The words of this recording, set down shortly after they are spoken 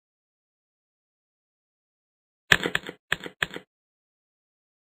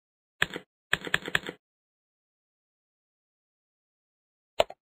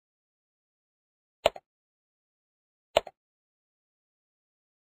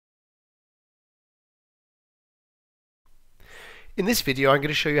In this video I'm going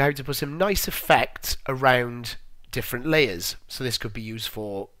to show you how to put some nice effects around different layers. So this could be used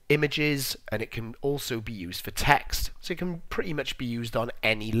for images and it can also be used for text. So it can pretty much be used on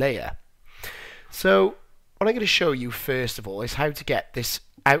any layer. So what I'm going to show you first of all is how to get this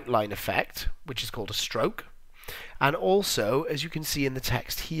outline effect, which is called a stroke. And also, as you can see in the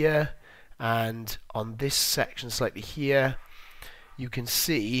text here and on this section slightly here, you can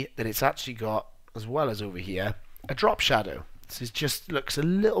see that it's actually got, as well as over here, a drop shadow. This just looks a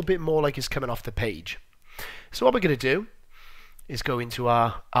little bit more like it's coming off the page. So what we're going to do is go into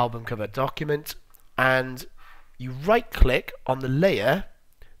our album cover document and you right click on the layer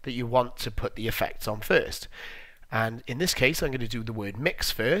that you want to put the effects on first. And in this case I'm going to do the word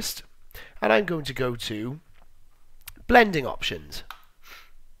mix first, and I'm going to go to blending options.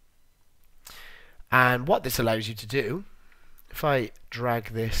 And what this allows you to do, if I drag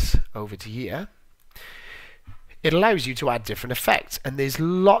this over to here, it allows you to add different effects, and there's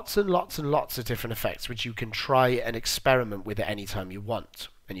lots and lots and lots of different effects which you can try and experiment with at any time you want,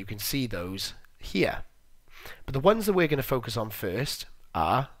 and you can see those here. But the ones that we're going to focus on first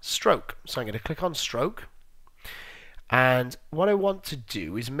are stroke. So I'm going to click on stroke, and what I want to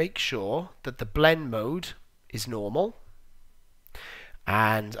do is make sure that the blend mode is normal,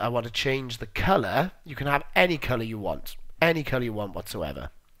 and I want to change the color. You can have any color you want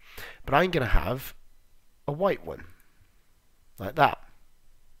whatsoever, but I'm going to have a white one like that,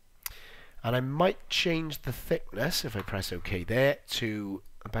 and I might change the thickness if I press OK there to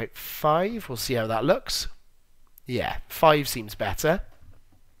about 5. We'll see how that looks. Yeah, 5 seems better,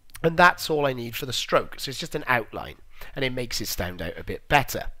 and that's all I need for the stroke. So it's just an outline and it makes it stand out a bit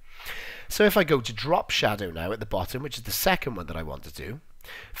better. So if I go to drop shadow now at the bottom, which is the second one that I want to do,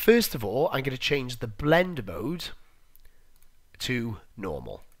 first of all I'm going to change the blend mode to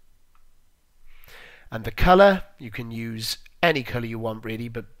normal. And the color, you can use any color you want really,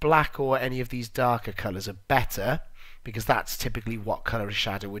 but black or any of these darker colors are better because that's typically what color a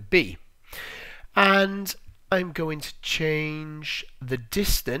shadow would be. And I'm going to change the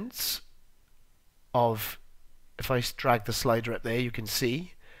distance of, if I drag the slider up there, you can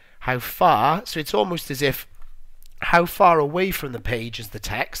see how far, so it's almost as if how far away from the page is the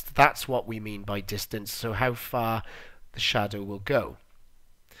text. That's what we mean by distance, so how far the shadow will go.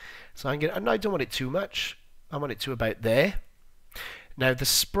 So I'm going to, and I don't want it too much. I want it to about there. Now the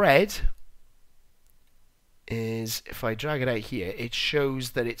spread is, if I drag it out here, it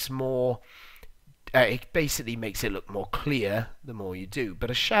shows that it's more, it basically makes it look more clear the more you do.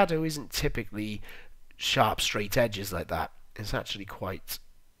 But a shadow isn't typically sharp straight edges like that. It's actually quite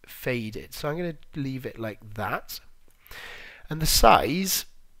faded. So I'm going to leave it like that. And the size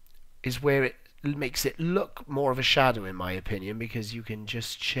is where it makes it look more of a shadow in my opinion, because you can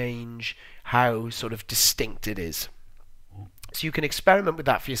just change how sort of distinct it is. So you can experiment with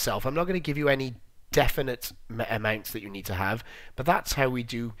that for yourself. I'm not going to give you any definite amounts that you need to have, but that's how we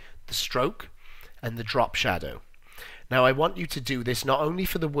do the stroke and the drop shadow. Now I want you to do this not only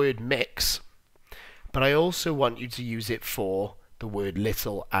for the word mix, but I also want you to use it for the word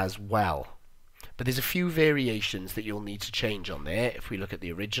little as well. But there's a few variations that you'll need to change on there if we look at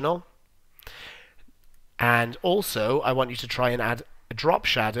the original. And also I want you to try and add a drop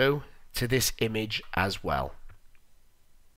shadow to this image as well.